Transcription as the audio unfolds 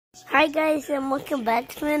Hi guys, and welcome back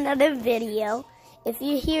to another video. If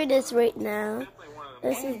you hear this right now,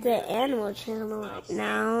 this is the Animal Channel right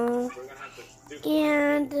now.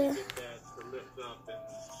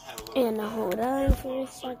 And hold on for a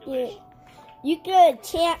second. You can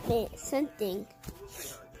chat me something.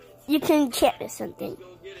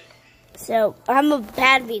 So I'm a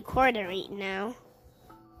bad recorder right now.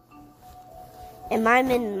 And I'm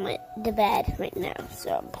in the bed right now,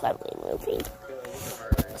 so I'm probably moving.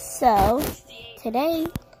 So, today,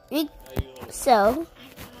 you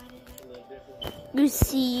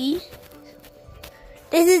see,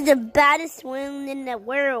 this is the baddest one in the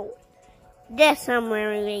world. That's what I'm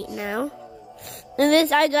wearing right now. And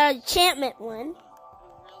this, I got enchantment one,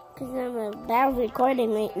 because I'm a bad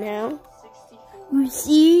recording right now. You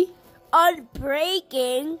see,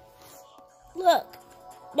 unbreaking. Look,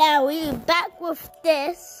 now we're back with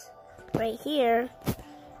this right here.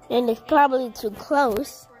 And it's probably too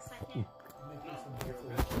close.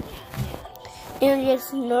 And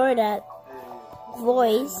just ignore that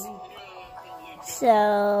voice.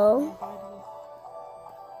 So,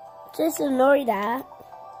 just ignore that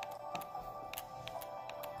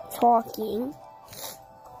talking.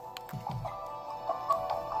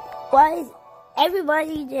 Why is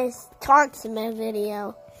everybody just talks in my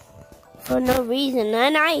video for no reason?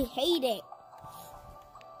 And I hate it.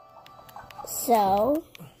 So,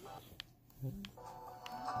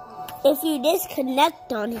 if you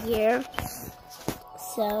disconnect on here,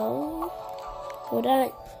 so, hold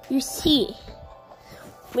on, you see,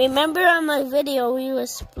 remember on my video we were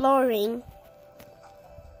exploring,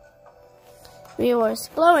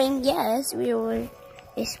 yes, we were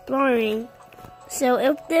exploring, so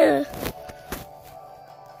if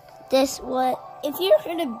if you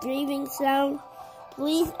heard a breathing sound,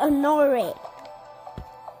 please ignore it.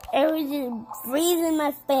 It was just breathe in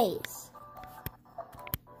my face.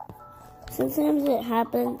 Sometimes it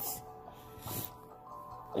happens.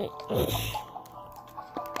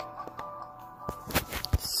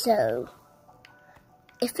 So,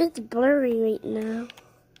 if it's blurry right now,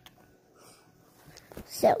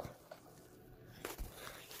 so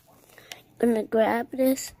I'm gonna grab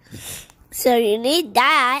this. So you need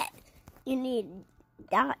that. You need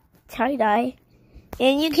that tie-dye,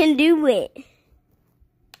 and you can do it.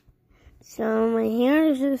 So my hair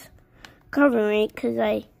is just covering it because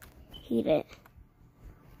I hate it.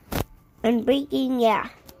 And breaking, yeah.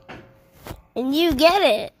 And you get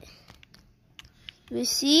it. You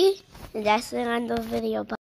see? And that's the end of the video. Bye.